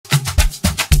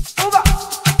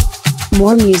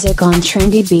More music on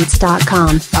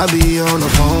trendybeats.com. I'll be on the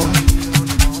phone,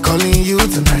 calling you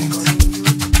tonight.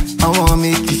 I wanna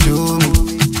make you show me,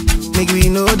 make we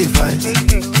know the fight.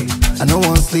 I don't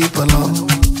wanna sleep alone,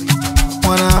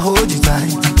 wanna hold you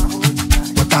tight,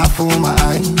 but I fool my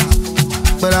eyes,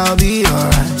 but I'll be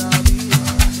alright.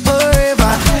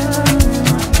 Forever,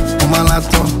 on my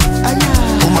laptop,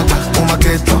 on my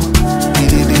keto,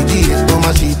 on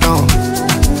my sheet on.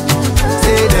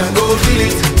 Say them go feel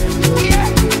it,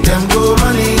 them go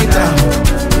run it down,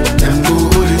 them go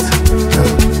hold it,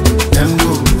 them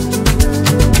go.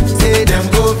 Say them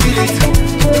go feel it,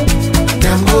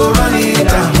 them go run it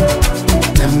down,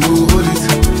 them go hold it,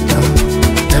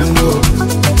 them go.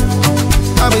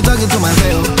 I be talking to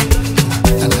myself,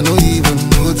 and I don't even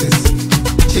notice.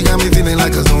 She got me feeling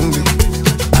like a zombie,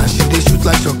 and she dey shoot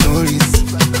like Chuck Norris.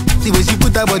 The way she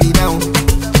put her body down,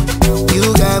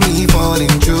 you got me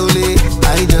falling truly.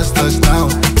 I just touched down.